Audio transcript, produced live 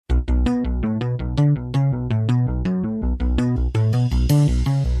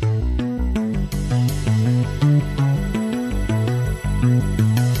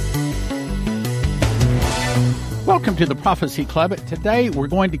to the Prophecy Club. Today we're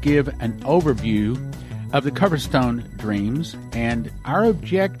going to give an overview of the Coverstone dreams, and our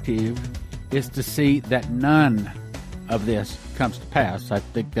objective is to see that none of this comes to pass. I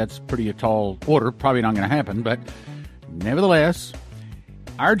think that's pretty a tall order, probably not going to happen, but nevertheless,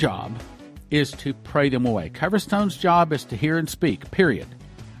 our job is to pray them away. Coverstone's job is to hear and speak, period.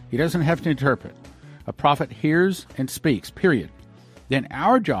 He doesn't have to interpret. A prophet hears and speaks, period. Then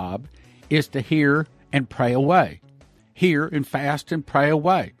our job is to hear and pray away. Hear and fast and pray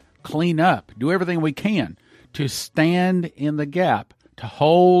away. Clean up. Do everything we can to stand in the gap, to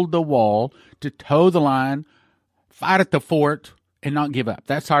hold the wall, to toe the line, fight at the fort, and not give up.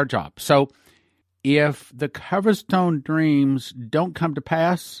 That's our job. So if the Coverstone dreams don't come to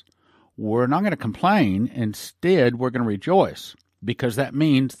pass, we're not going to complain. Instead, we're going to rejoice, because that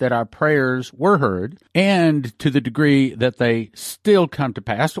means that our prayers were heard, and to the degree that they still come to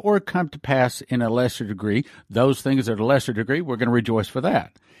pass or come to pass in a lesser degree, those things at a lesser degree, we're going to rejoice for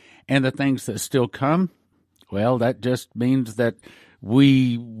that. And the things that still come, well, that just means that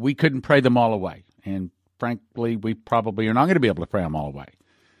we couldn't pray them all away. And frankly, we probably are not going to be able to pray them all away.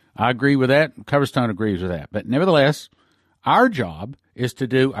 I agree with that. Coverstone agrees with that. But nevertheless, our job is to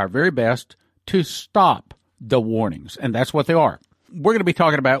do our very best to stop the warnings, and that's what they are. We're going to be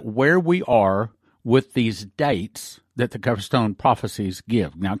talking about where we are with these dates that the Coverstone prophecies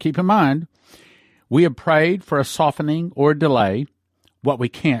give. Now, keep in mind, we have prayed for a softening or delay, what we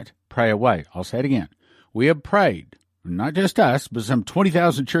can't pray away. I'll say it again. We have prayed, not just us, but some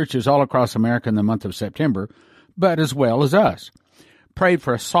 20,000 churches all across America in the month of September, but as well as us. Prayed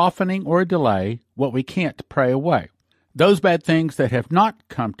for a softening or a delay, what we can't pray away. Those bad things that have not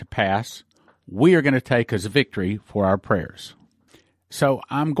come to pass, we are going to take as a victory for our prayers. So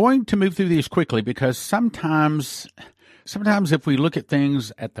I'm going to move through these quickly, because sometimes if we look at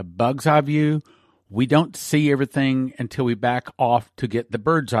things at the bug's eye view, we don't see everything until we back off to get the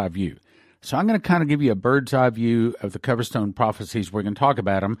bird's eye view. So I'm going to kind of give you a bird's eye view of the Coverstone prophecies. We're going to talk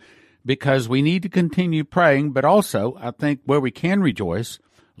about them because we need to continue praying, but also I think where we can rejoice,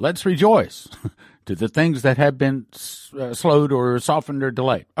 let's rejoice to the things that have been slowed or softened or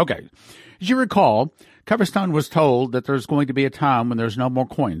delayed. Okay, as you recall, Coverstone was told that there's going to be a time when there's no more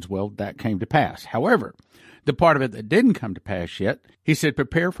coins. Well, that came to pass. However, the part of it that didn't come to pass yet, he said,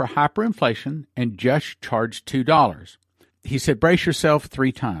 prepare for hyperinflation and just charge $2. He said, brace yourself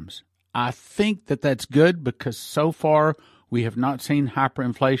 3 times. I think that that's good, because so far we have not seen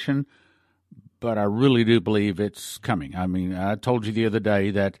hyperinflation, but I really do believe it's coming. I mean, I told you the other day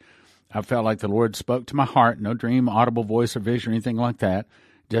that I felt like the Lord spoke to my heart, no dream, audible voice, or vision, or anything like that.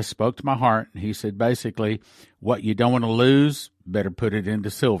 Just spoke to my heart. He said, basically, what you don't want to lose, better put it into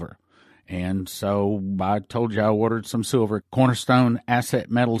silver. And so I told you I ordered some silver,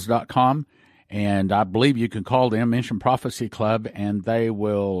 cornerstoneassetmetals.com, and I believe you can call them, mention Prophecy Club, and they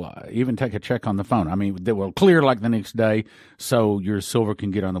will even take a check on the phone. I mean, they will clear like the next day, so your silver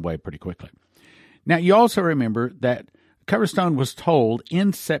can get on the way pretty quickly. Now, you also remember that Coverstone was told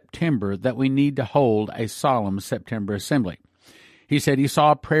in September that we need to hold a solemn September assembly. He said he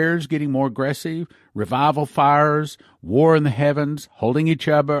saw prayers getting more aggressive, revival fires, war in the heavens, holding each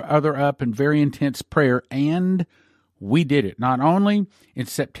other up in very intense prayer, and we did it. Not only in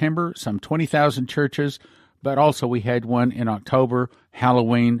September, some 20,000 churches, but also we had one in October,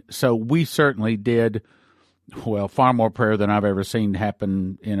 Halloween, so we certainly did, well, far more prayer than I've ever seen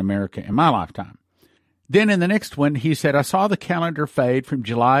happen in America in my lifetime. Then in the next one, he said, I saw the calendar fade from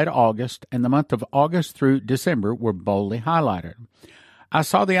July to August, and the month of August through December were boldly highlighted. I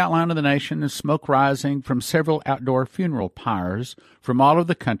saw the outline of the nation and smoke rising from several outdoor funeral pyres. From all over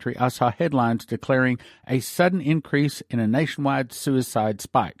the country, I saw headlines declaring a sudden increase in a nationwide suicide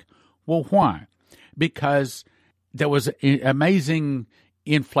spike. Well, why? Because there was amazing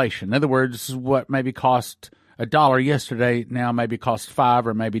inflation. In other words, what maybe cost $1 yesterday now maybe costs $5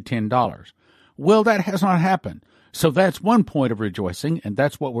 or maybe $10. Well, that has not happened. So that's one point of rejoicing, and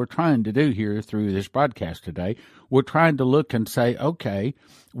that's what we're trying to do here through this broadcast today. We're trying to look and say, okay,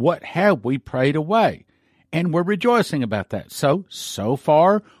 what have we prayed away? And we're rejoicing about that. So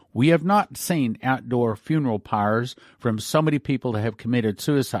far, we have not seen outdoor funeral pyres from so many people that have committed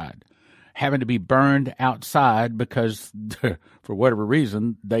suicide, having to be burned outside because, for whatever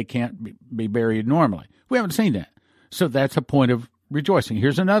reason, they can't be buried normally. We haven't seen that. So that's a point of rejoicing.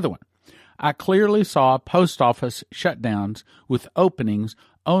 Here's another one. I clearly saw post office shutdowns with openings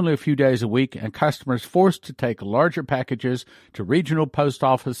only a few days a week and customers forced to take larger packages to regional post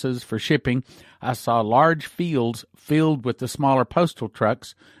offices for shipping. I saw large fields filled with the smaller postal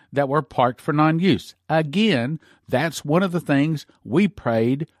trucks that were parked for non-use. Again, that's one of the things we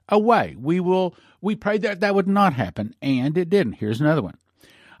prayed away. We prayed that would not happen, and it didn't. Here's another one.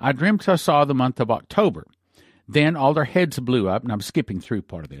 I dreamt I saw the month of October. Then all their heads blew up, and I'm skipping through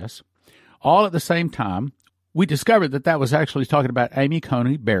part of this. All at the same time, we discovered that was actually talking about Amy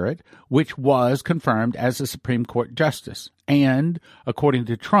Coney Barrett, which was confirmed as a Supreme Court justice. And according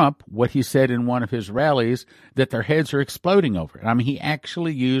to Trump, what he said in one of his rallies, that their heads are exploding over it. I mean, he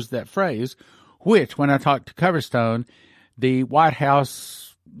actually used that phrase, which when I talked to Coverstone, the White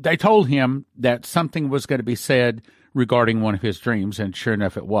House, they told him that something was going to be said regarding one of his dreams, and sure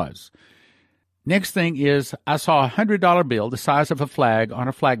enough it was. Next thing is, I saw a $100 bill the size of a flag on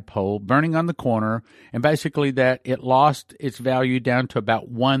a flagpole burning on the corner, and basically that it lost its value down to about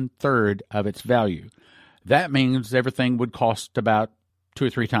 1/3 of its value. That means everything would cost about 2 or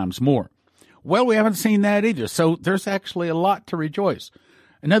 3 times more. Well, we haven't seen that either, so there's actually a lot to rejoice.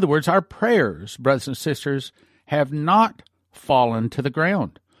 In other words, our prayers, brothers and sisters, have not fallen to the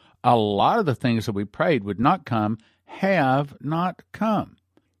ground. A lot of the things that we prayed would not come have not come.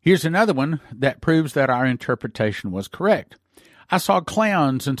 Here's another one that proves that our interpretation was correct. I saw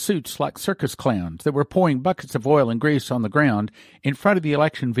clowns in suits like circus clowns that were pouring buckets of oil and grease on the ground in front of the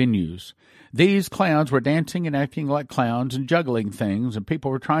election venues. These clowns were dancing and acting like clowns and juggling things, and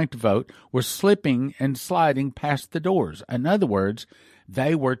people were trying to vote, were slipping and sliding past the doors. In other words,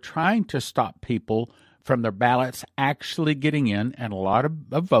 they were trying to stop people from their ballots actually getting in, and a lot of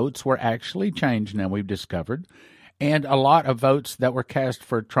votes were actually changed, now we've discovered. And a lot of votes that were cast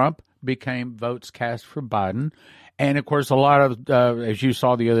for Trump became votes cast for Biden. And, of course, a lot of, as you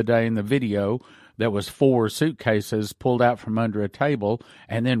saw the other day in the video, there was 4 suitcases pulled out from under a table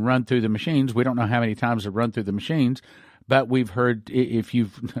and then run through the machines. We don't know how many times they've run through the machines, but we've heard, if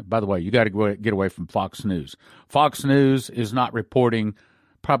you've, by the way, you got to get away from Fox News. Fox News is not reporting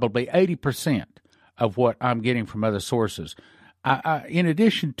probably 80% of what I'm getting from other sources. In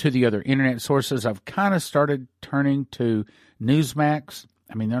addition to the other internet sources, I've kind of started turning to Newsmax.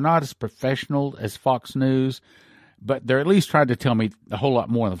 I mean, they're not as professional as Fox News, but they're at least trying to tell me a whole lot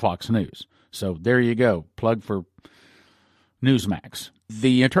more than Fox News. So there you go, plug for Newsmax.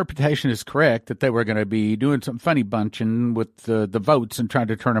 The interpretation is correct that they were going to be doing some funny bunching with the votes and trying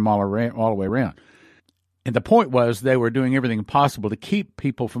to turn them all the way around. And the point was they were doing everything possible to keep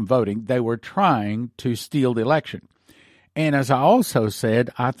people from voting. They were trying to steal the election. And as I also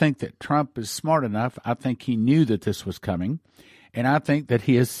said, I think that Trump is smart enough. I think he knew that this was coming. And I think that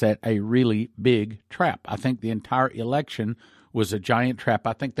he has set a really big trap. I think the entire election was a giant trap.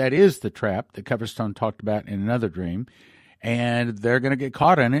 I think that is the trap that Coverstone talked about in another dream. And they're going to get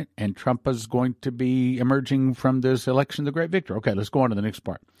caught in it. And Trump is going to be emerging from this election the great victor. Okay, let's go on to the next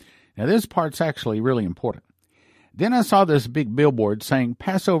part. Now, this part's actually really important. Then I saw this big billboard saying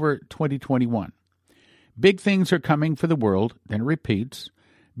Passover 2021. Big things are coming for the world. Then it repeats,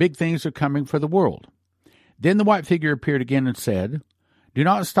 big things are coming for the world. Then the white figure appeared again and said, do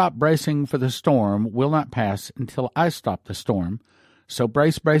not stop bracing, for the storm will not pass until I stop the storm. So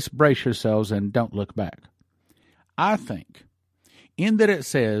brace yourselves and don't look back. I think, in that it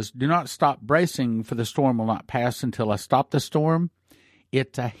says, do not stop bracing, for the storm will not pass until I stop the storm,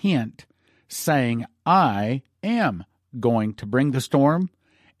 it's a hint saying I am going to bring the storm,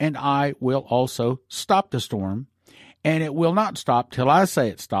 and I will also stop the storm, and it will not stop till I say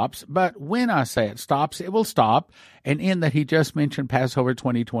it stops, but when I say it stops, it will stop. And in that he just mentioned Passover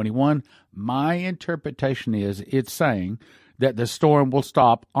 2021, my interpretation is it's saying that the storm will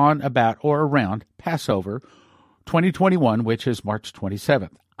stop on, about, or around Passover 2021, which is March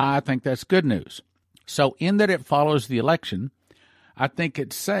 27th. I think that's good news. So in that it follows the election, I think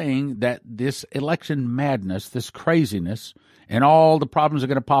it's saying that this election madness, this craziness, and all the problems that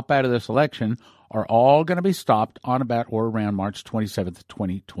are going to pop out of this election are all going to be stopped on, about, or around March 27th,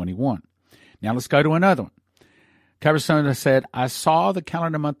 2021. Now let's go to another one. Coverstone said, I saw the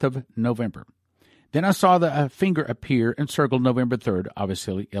calendar month of November. Then I saw the finger appear and circle November 3rd,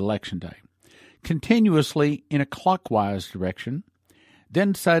 obviously Election Day, continuously in a clockwise direction.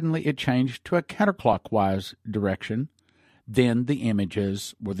 Then suddenly it changed to a counterclockwise direction. Then the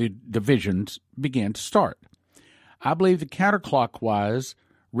images, or the visions, began to start. I believe the counterclockwise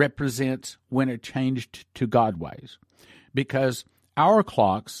represents when it changed to God ways, because our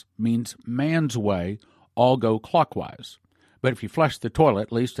clocks means man's way all go clockwise. But if you flush the toilet,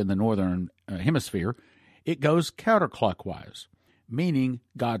 at least in the northern hemisphere, it goes counterclockwise, meaning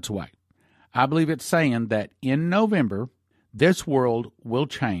God's way. I believe it's saying that in November, this world will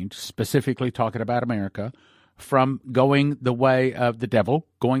change, specifically talking about America, from going the way of the devil,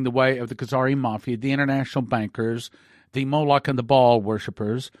 going the way of the Khazari Mafia, the international bankers, the Moloch and the Baal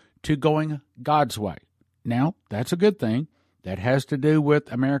worshipers to going God's way. Now, that's a good thing. That has to do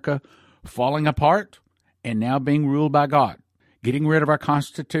with America falling apart and now being ruled by God. Getting rid of our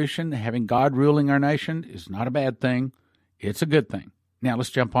Constitution, having God ruling our nation is not a bad thing. It's a good thing. Now,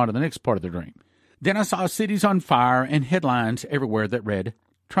 let's jump on to the next part of the dream. Then I saw cities on fire and headlines everywhere that read,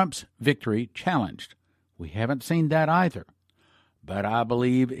 Trump's victory challenged. We haven't seen that either, but I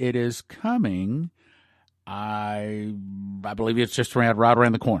believe it is coming. I believe it's just right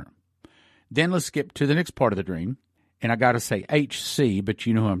around the corner. Then let's skip to the next part of the dream. And I got to say HC, but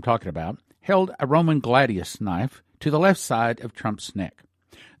you know who I'm talking about, held a Roman gladius knife to the left side of Trump's neck.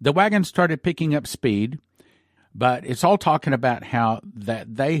 The wagon started picking up speed, but it's all talking about how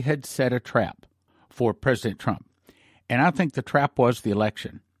that they had set a trap for President Trump. And I think the trap was the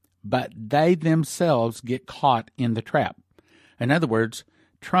election, but they themselves get caught in the trap. In other words,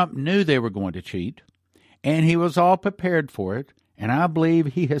 Trump knew they were going to cheat, and he was all prepared for it, and I believe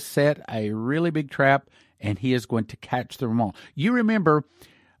he has set a really big trap, and he is going to catch them all. You remember,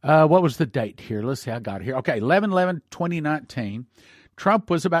 what was the date here? Let's see, I got it here. Okay, 11/11/2019. Trump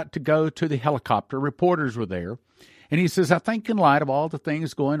was about to go to the helicopter. Reporters were there. And he says, I think in light of all the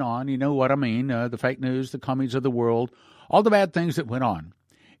things going on, you know what I mean, the fake news, the commies of the world, all the bad things that went on,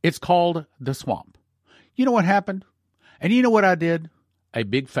 it's called the swamp. You know what happened? And you know what I did? A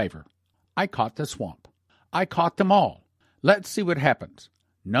big favor. I caught the swamp. I caught them all. Let's see what happens.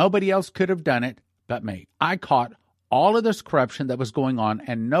 Nobody else could have done it but me. I caught all of this corruption that was going on,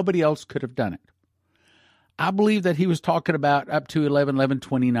 and nobody else could have done it. I believe that he was talking about up to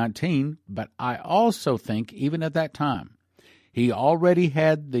 11/11/2019, but I also think even at that time, he already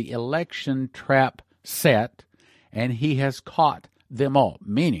had the election trap set, and he has caught them all,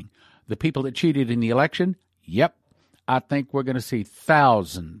 meaning the people that cheated in the election, yep, I think we're going to see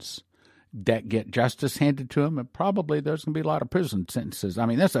thousands that get justice handed to them, and probably there's going to be a lot of prison sentences. I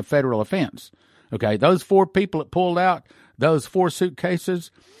mean, that's a federal offense. Okay, those 4 people that pulled out those 4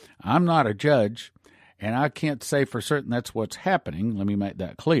 suitcases, I'm not a judge, and I can't say for certain that's what's happening. Let me make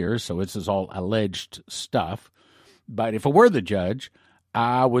that clear. So this is all alleged stuff. But if I were the judge,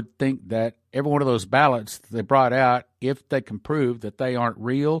 I would think that every one of those ballots they brought out, if they can prove that they aren't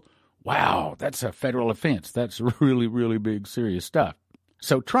real, wow, that's a federal offense. That's really, really big, serious stuff.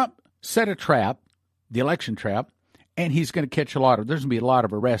 So Trump set a trap, the election trap, and he's going to catch there's going to be a lot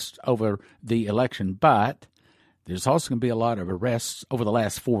of arrests over the election, but there's also going to be a lot of arrests over the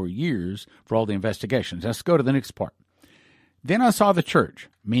last 4 years for all the investigations. Let's go to the next part. Then I saw the church,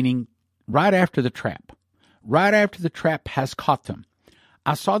 meaning right after the trap. Right after the trap has caught them.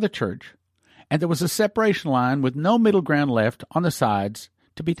 I saw the church, and there was a separation line with no middle ground left on the sides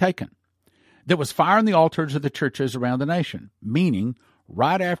to be taken. There was fire on the altars of the churches around the nation, meaning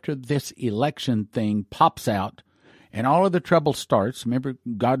right after this election thing pops out and all of the trouble starts. Remember,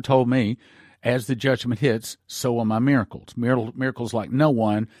 God told me, as the judgment hits, so are my miracles. Miracles like no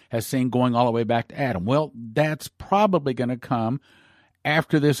one has seen going all the way back to Adam. Well, that's probably going to come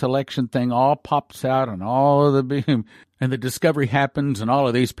after this election thing all pops out and all of the discovery happens and all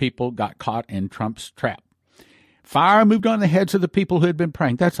of these people got caught in Trump's trap. Fire moved on the heads of the people who had been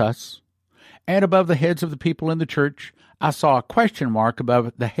praying. That's us. And above the heads of the people in the church, I saw a question mark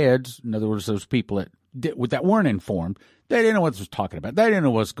above the heads. In other words, those people that weren't informed. They didn't know what was talking about. They didn't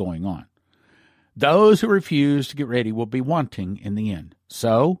know what's going on. Those who refuse to get ready will be wanting in the end.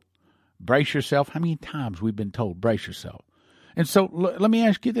 So, brace yourself. How many times we've been told, brace yourself? And so, let me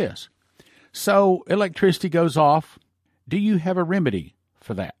ask you this. So, electricity goes off. Do you have a remedy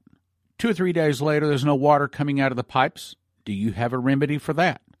for that? 2 or 3 days later, there's no water coming out of the pipes. Do you have a remedy for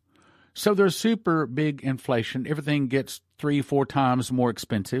that? So, there's super big inflation. Everything gets 3-4 times more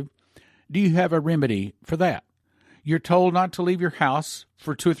expensive. Do you have a remedy for that? You're told not to leave your house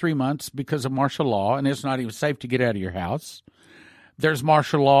for 2 or 3 months because of martial law, and it's not even safe to get out of your house. There's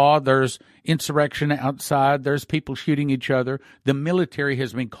martial law. There's insurrection outside. There's people shooting each other. The military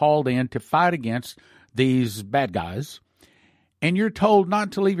has been called in to fight against these bad guys, and you're told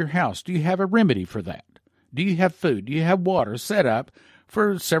not to leave your house. Do you have a remedy for that? Do you have food? Do you have water set up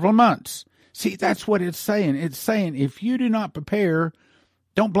for several months? See, that's what it's saying. It's saying if you do not prepare,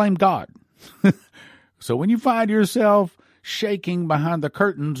 don't blame God. So when you find yourself shaking behind the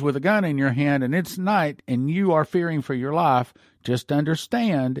curtains with a gun in your hand and it's night and you are fearing for your life, just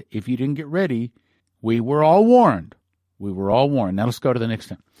understand if you didn't get ready, we were all warned. We were all warned. Now let's go to the next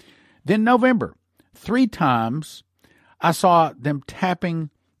one. Then November, 3 times I saw them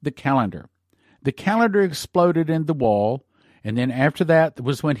tapping the calendar. The calendar exploded in the wall, and then after that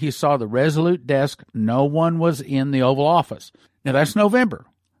was when he saw the resolute desk. No one was in the Oval Office. Now that's November.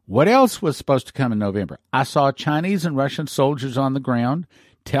 What else was supposed to come in November? I saw Chinese and Russian soldiers on the ground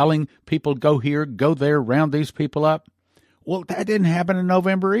telling people, go here, go there, round these people up. Well, that didn't happen in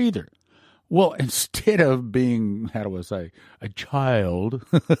November either. Well, instead of being, a child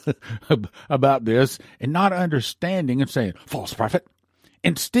about this and not understanding and saying, false prophet,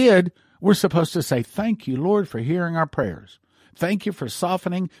 instead, we're supposed to say, thank you, Lord, for hearing our prayers. Thank you for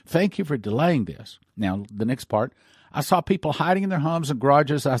softening. Thank you for delaying this. Now, the next part, I saw people hiding in their homes and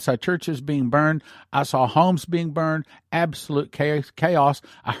garages. I saw churches being burned. I saw homes being burned. Absolute chaos.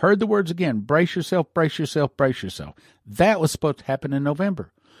 I heard the words again, brace yourself, brace yourself, brace yourself. That was supposed to happen in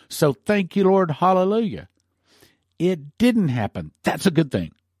November. So thank you, Lord. Hallelujah. It didn't happen. That's a good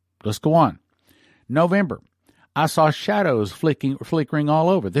thing. Let's go on. November. I saw shadows flickering all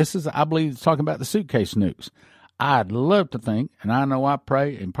over. This is, I believe, it's talking about the suitcase nukes. I'd love to think, and I know I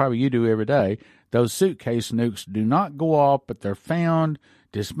pray, and probably you do every day, those suitcase nukes do not go off, but they're found,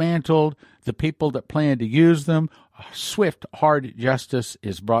 dismantled. The people that plan to use them, swift, hard justice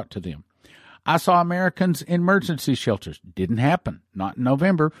is brought to them. I saw Americans in emergency shelters. Didn't happen. Not in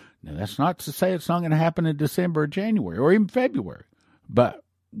November. Now, that's not to say it's not going to happen in December or January or even February. But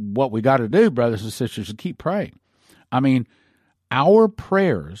what we got to do, brothers and sisters, is keep praying. I mean, our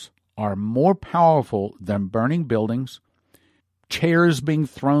prayers are more powerful than burning buildings, chairs being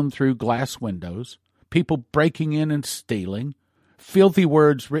thrown through glass windows, people breaking in and stealing, filthy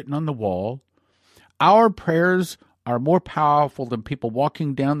words written on the wall. Our prayers are more powerful than people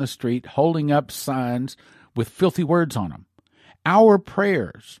walking down the street holding up signs with filthy words on them. Our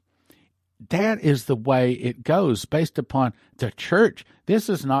prayers, that is the way it goes based upon the church. This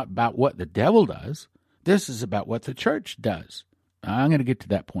is not about what the devil does. This is about what the church does. I'm going to get to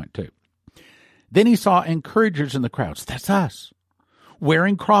that point too. Then he saw encouragers in the crowds. That's us.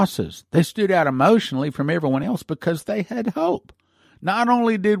 Wearing crosses. They stood out emotionally from everyone else because they had hope. Not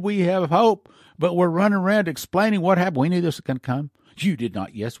only did we have hope, but we're running around explaining what happened. We knew this was going to come. You did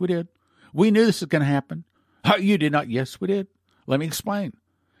not. Yes, we did. We knew this was going to happen. You did not. Yes, we did. Let me explain.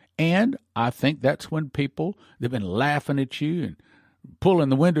 And I think that's when people, they've been laughing at you and pulling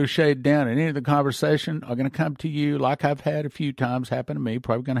the window shade down and into the conversation are going to come to you like I've had a few times happen to me,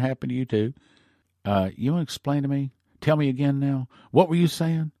 probably going to happen to you too. You want to explain to me? Tell me again now. What were you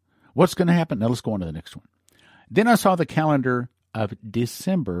saying? What's going to happen? Now let's go on to the next one. Then I saw the calendar of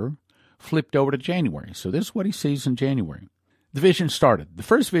December flipped over to January. So this is what he sees in January. The vision started. The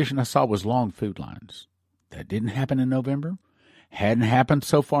first vision I saw was long food lines. That didn't happen in November. Hadn't happened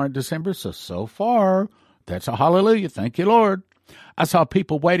so far in December. So far, that's a hallelujah. Thank you, Lord. I saw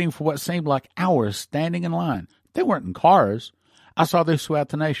people waiting for what seemed like hours standing in line. They weren't in cars. I saw this throughout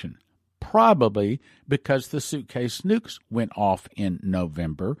the nation. Probably because the suitcase nukes went off in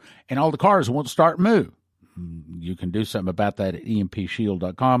November and all the cars won't start and move. You can do something about that at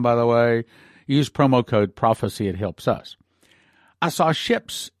empshield.com, by the way. Use promo code Prophecy. It helps us. I saw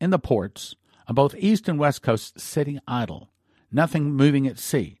ships in the ports on both east and west coasts sitting idle. Nothing moving at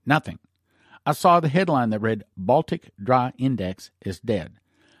sea. Nothing. I saw the headline that read, Baltic Dry Index is dead.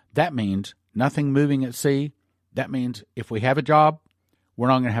 That means nothing moving at sea. That means if we have a job, we're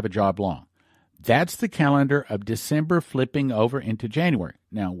not going to have a job long. That's the calendar of December flipping over into January.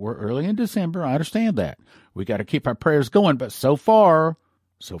 Now, we're early in December. I understand that. We got to keep our prayers going, but so far,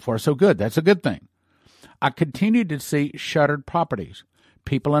 so good. That's a good thing. I continued to see shuttered properties,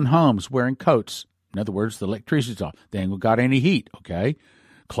 people in homes wearing coats. In other words, the electricity's off. They ain't got any heat, okay?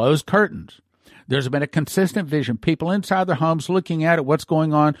 Closed curtains. There's been a consistent vision. People inside their homes looking at what's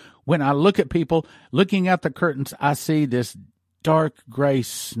going on. When I look at people looking out the curtains, I see this dark gray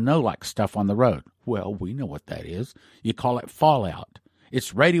snow-like stuff on the road. Well, we know what that is. You call it fallout.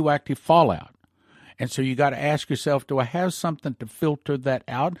 It's radioactive fallout. And so you got to ask yourself, do I have something to filter that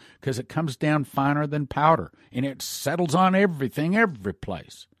out? Because it comes down finer than powder, and it settles on everything, every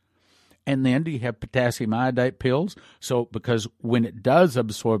place. And then do you have potassium iodate pills? So because when it does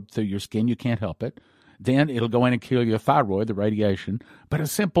absorb through your skin, you can't help it. Then it'll go in and kill your thyroid, the radiation. But a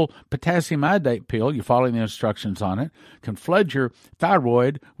simple potassium iodate pill, you're following the instructions on it, can flood your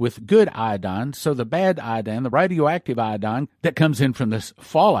thyroid with good iodine. So the bad iodine, the radioactive iodine that comes in from this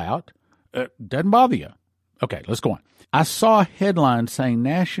fallout, doesn't bother you. Okay, let's go on. I saw headlines saying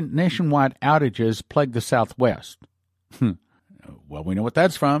nationwide outages plague the Southwest. Well, we know what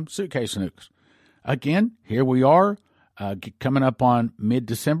that's from, suitcase nukes. Again, here we are, coming up on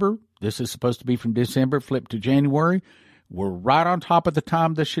mid-December. This is supposed to be from December, flip to January. We're right on top of the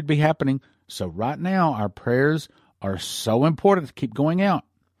time this should be happening. So right now, our prayers are so important to keep going out.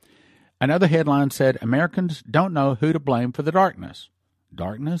 Another headline said, Americans don't know who to blame for the darkness.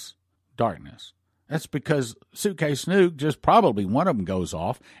 Darkness? Darkness. That's because Suitcase Nuke, just probably one of them goes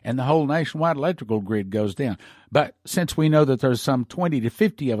off, and the whole nationwide electrical grid goes down. But since we know that there's some 20 to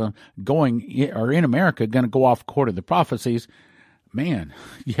 50 of them going, or in America, going to go off according to the prophecies, man,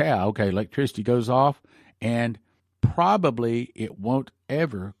 yeah, okay, electricity goes off, and probably it won't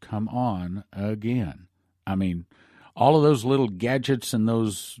ever come on again. I mean, all of those little gadgets and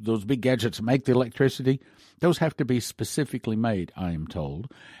those big gadgets that make the electricity, those have to be specifically made, I am told.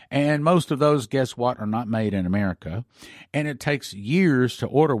 And most of those, guess what, are not made in America. And it takes years to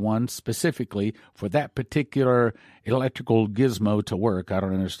order one specifically for that particular electrical gizmo to work. I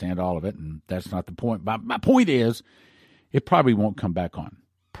don't understand all of it, and that's not the point. But my point is, it probably won't come back on.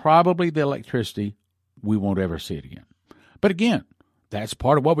 Probably the electricity, we won't ever see it again. But again, that's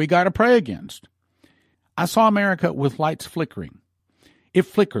part of what we got to pray against. I saw America with lights flickering. It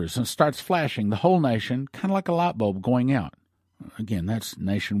flickers and starts flashing the whole nation, kind of like a light bulb going out. Again, that's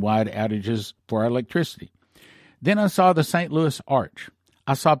nationwide outages for our electricity. Then I saw the St. Louis Arch.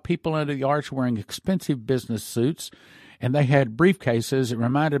 I saw people under the arch wearing expensive business suits, and they had briefcases that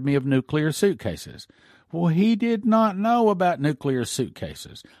reminded me of nuclear suitcases. Well, he did not know about nuclear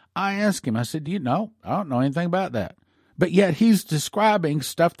suitcases. I asked him, I said, do you know? I don't know anything about that. But yet he's describing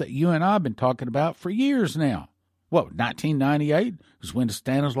stuff that you and I have been talking about for years now. What, 1998 was when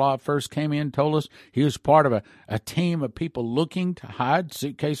Stanislaw first came in and told us he was part of a team of people looking to hide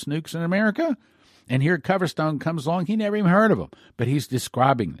suitcase nukes in America? And here Coverstone comes along. He never even heard of them, but he's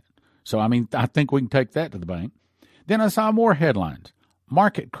describing it. So, I mean, I think we can take that to the bank. Then I saw more headlines.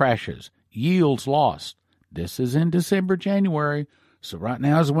 Market crashes, yields lost. This is in December, January. So right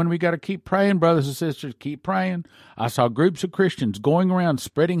now is when we got to keep praying, brothers and sisters. Keep praying. I saw groups of Christians going around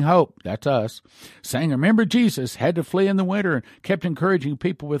spreading hope. That's us. Saying, remember Jesus, had to flee in the winter and kept encouraging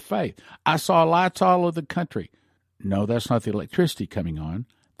people with faith. I saw lights all over the country. No, that's not the electricity coming on.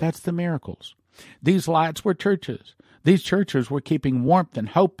 That's the miracles. These lights were churches. These churches were keeping warmth and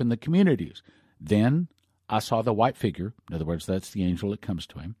hope in the communities. Then I saw the white figure. In other words, that's the angel that comes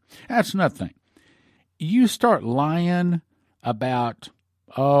to him. That's nothing. You start lying about,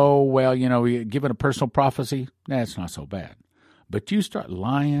 oh, well, giving a personal prophecy, that's not so bad. But you start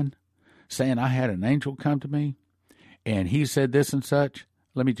lying, saying I had an angel come to me, and he said this and such.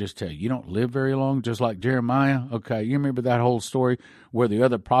 Let me just tell you, you don't live very long, just like Jeremiah. Okay, you remember that whole story where the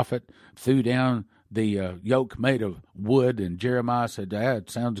other prophet threw down the yoke made of wood, and Jeremiah said,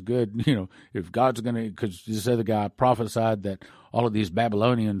 that sounds good. If God's going to, because this other guy prophesied that all of these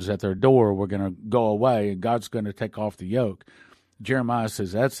Babylonians at their door were going to go away, and God's going to take off the yoke. Jeremiah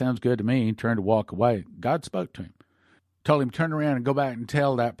says, that sounds good to me. He turned to walk away. God spoke to him, told him, turn around and go back and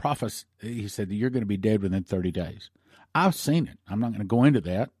tell that prophet. He said, you're going to be dead within 30 days. I've seen it. I'm not going to go into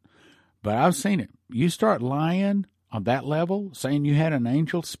that, but I've seen it. You start lying on that level, saying you had an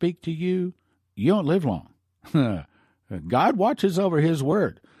angel speak to you, you don't live long. God watches over his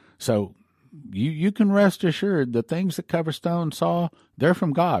word. So you can rest assured the things that Coverstone saw, they're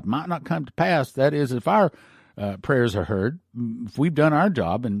from God. Might not come to pass. That is, if our prayers are heard, if we've done our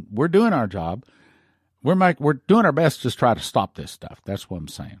job, and we're doing our job, we're doing our best to just try to stop this stuff. That's what I'm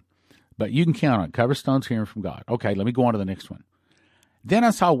saying. But you can count on it. Coverstone's hearing from God. Okay, let me go on to the next one. Then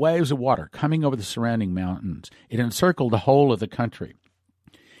I saw waves of water coming over the surrounding mountains. It encircled the whole of the country.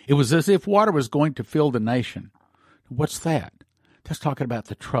 It was as if water was going to fill the nation. What's that? That's talking about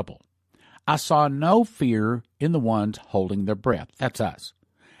the trouble. I saw no fear in the ones holding their breath. That's us.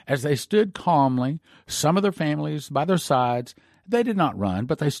 As they stood calmly, some of their families by their sides, they did not run,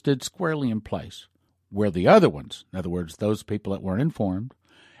 but they stood squarely in place. Where the other ones, in other words, those people that weren't informed,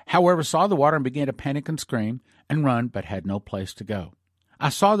 however, saw the water and began to panic and scream and run, but had no place to go. I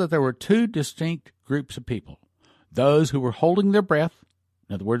saw that there were two distinct groups of people, those who were holding their breath,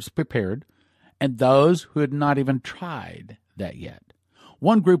 in other words, prepared, and those who had not even tried that yet.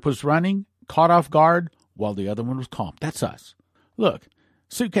 One group was running, caught off guard, while the other one was calm. That's us. Look,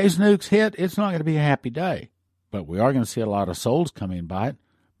 suitcase nukes hit, it's not going to be a happy day, but we are going to see a lot of souls come in by it.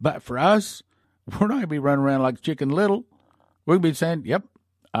 But for us, we're not going to be running around like Chicken Little. We're going to be saying, yep,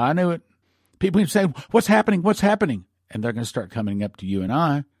 I knew it. People say, what's happening? What's happening? And they're going to start coming up to you and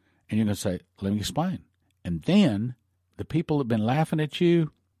I, and you're going to say, let me explain. And then the people that have been laughing at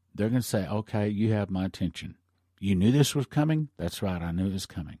you, they're going to say, okay, you have my attention. You knew this was coming? That's right, I knew it was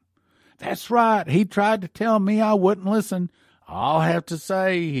coming. That's right, he tried to tell me I wouldn't listen. I'll have to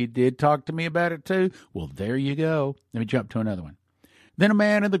say, he did talk to me about it too. Well, there you go. Let me jump to another one. Then a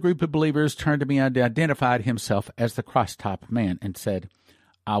man in the group of believers turned to me and identified himself as the Christ-type man and said,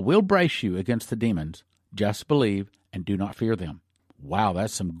 I will brace you against the demons. Just believe and do not fear them. Wow,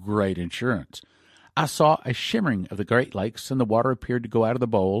 that's some great insurance. I saw a shimmering of the Great Lakes, and the water appeared to go out of the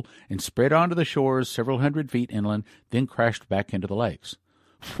bowl and spread onto the shores several hundred feet inland, then crashed back into the lakes.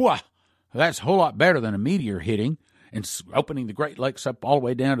 Whew! That's a whole lot better than a meteor hitting and opening the Great Lakes up all the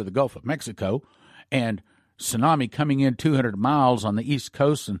way down to the Gulf of Mexico, and tsunami coming in 200 miles on the East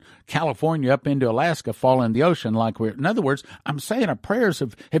Coast and California up into Alaska, fall in the ocean like we're... In other words, I'm saying our prayers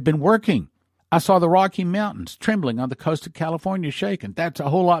have been working. I saw the Rocky Mountains trembling on the coast of California shaking. That's a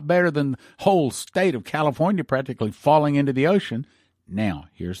whole lot better than the whole state of California practically falling into the ocean. Now,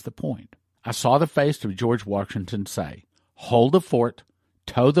 here's the point. I saw the face of George Washington say, "Hold the fort,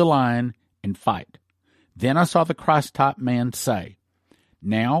 toe the line, and fight." Then I saw the Christ-type man say,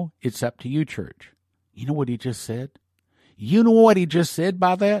 "Now it's up to you, church." You know what he just said? You know what he just said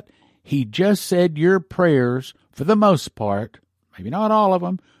by that? He just said your prayers, for the most part, maybe not all of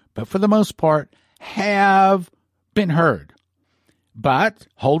them, but for the most part, have been heard. But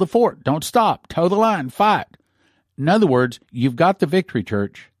hold the fort. Don't stop. Toe the line. Fight. In other words, you've got the victory,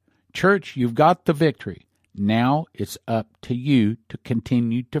 church. Church, you've got the victory. Now it's up to you to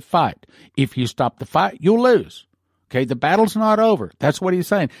continue to fight. If you stop the fight, you'll lose. Okay, the battle's not over. That's what he's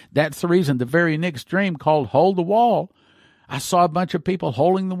saying. That's the reason the very next dream called Hold the Wall. I saw a bunch of people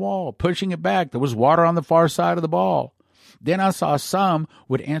holding the wall, pushing it back. There was water on the far side of the wall. Then I saw some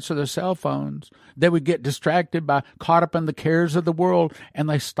would answer their cell phones. They would get distracted by caught up in the cares of the world, and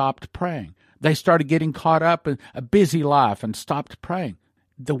they stopped praying. They started getting caught up in a busy life and stopped praying.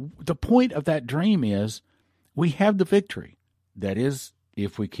 The point of that dream is we have the victory. That is,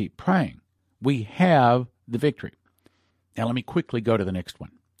 if we keep praying. We have the victory. Now let me quickly go to the next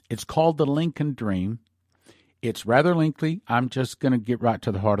one. It's called the Lincoln Dream. It's rather lengthy. I'm just going to get right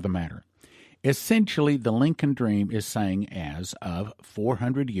to the heart of the matter. Essentially, the Lincoln Dream is saying as of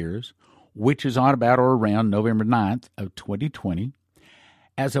 400 years, which is on about or around November 9th of 2020,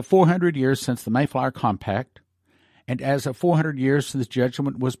 as of 400 years since the Mayflower Compact, and as of 400 years since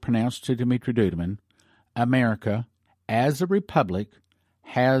judgment was pronounced to Dimitri Duduman, America, as a republic,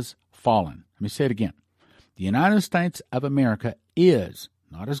 has fallen. Let me say it again. The United States of America is,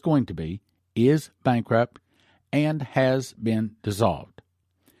 not is going to be, is bankrupt and has been dissolved.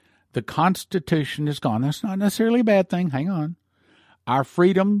 The Constitution is gone. That's not necessarily a bad thing. Hang on. Our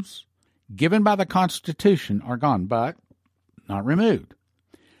freedoms given by the Constitution are gone, but not removed.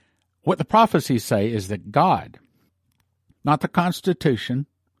 What the prophecies say is that God, not the Constitution,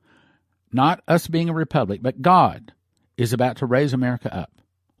 not us being a republic, but God is about to raise America up,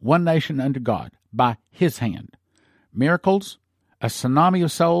 one nation under God, by His hand. Miracles, a tsunami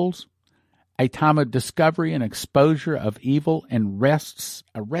of souls, a time of discovery and exposure of evil, and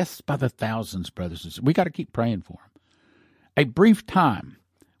arrests by the thousands, brothers and sisters. We got to keep praying for them. A brief time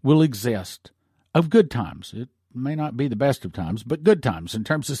will exist of good times. It may not be the best of times, but good times in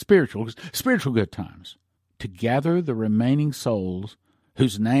terms of spiritual good times, to gather the remaining souls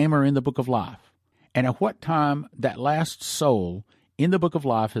whose name are in the book of life. And at what time that last soul in the book of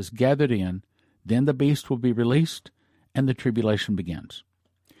life is gathered in, then the beast will be released and the tribulation begins.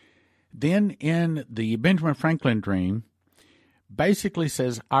 Then in the Benjamin Franklin dream, basically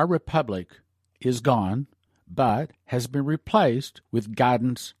says our republic is gone, but has been replaced with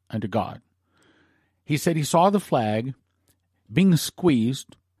guidance under God. He said he saw the flag being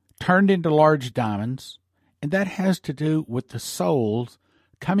squeezed, turned into large diamonds, and that has to do with the souls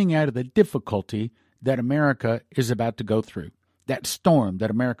coming out of the difficulty that America is about to go through, that storm that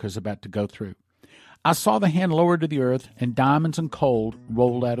America is about to go through. I saw the hand lowered to the earth, and diamonds and coal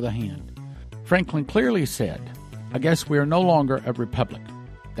rolled out of the hand. Franklin clearly said, I guess we are no longer a republic.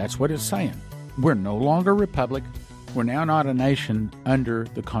 That's what it's saying. We're no longer a republic. We're now not a nation under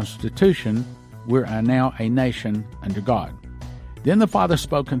the Constitution. We're now a nation under God. Then the Father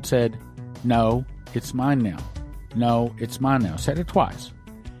spoke and said, No, it's mine now. No, it's mine now. Said it twice.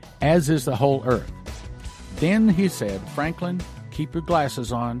 As is the whole earth. Then he said, Franklin, keep your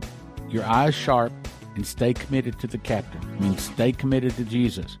glasses on, your eyes sharp, and stay committed to the captain. I mean, stay committed to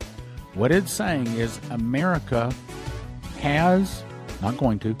Jesus. What it's saying is America has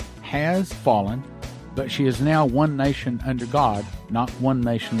fallen, but she is now one nation under God, not one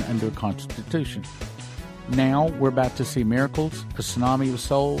nation under a constitution. Now we're about to see miracles, a tsunami of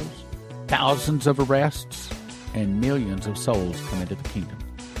souls, thousands of arrests, and millions of souls come into the kingdom.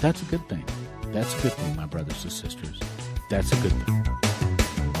 That's a good thing. That's a good thing, my brothers and sisters. That's a good thing.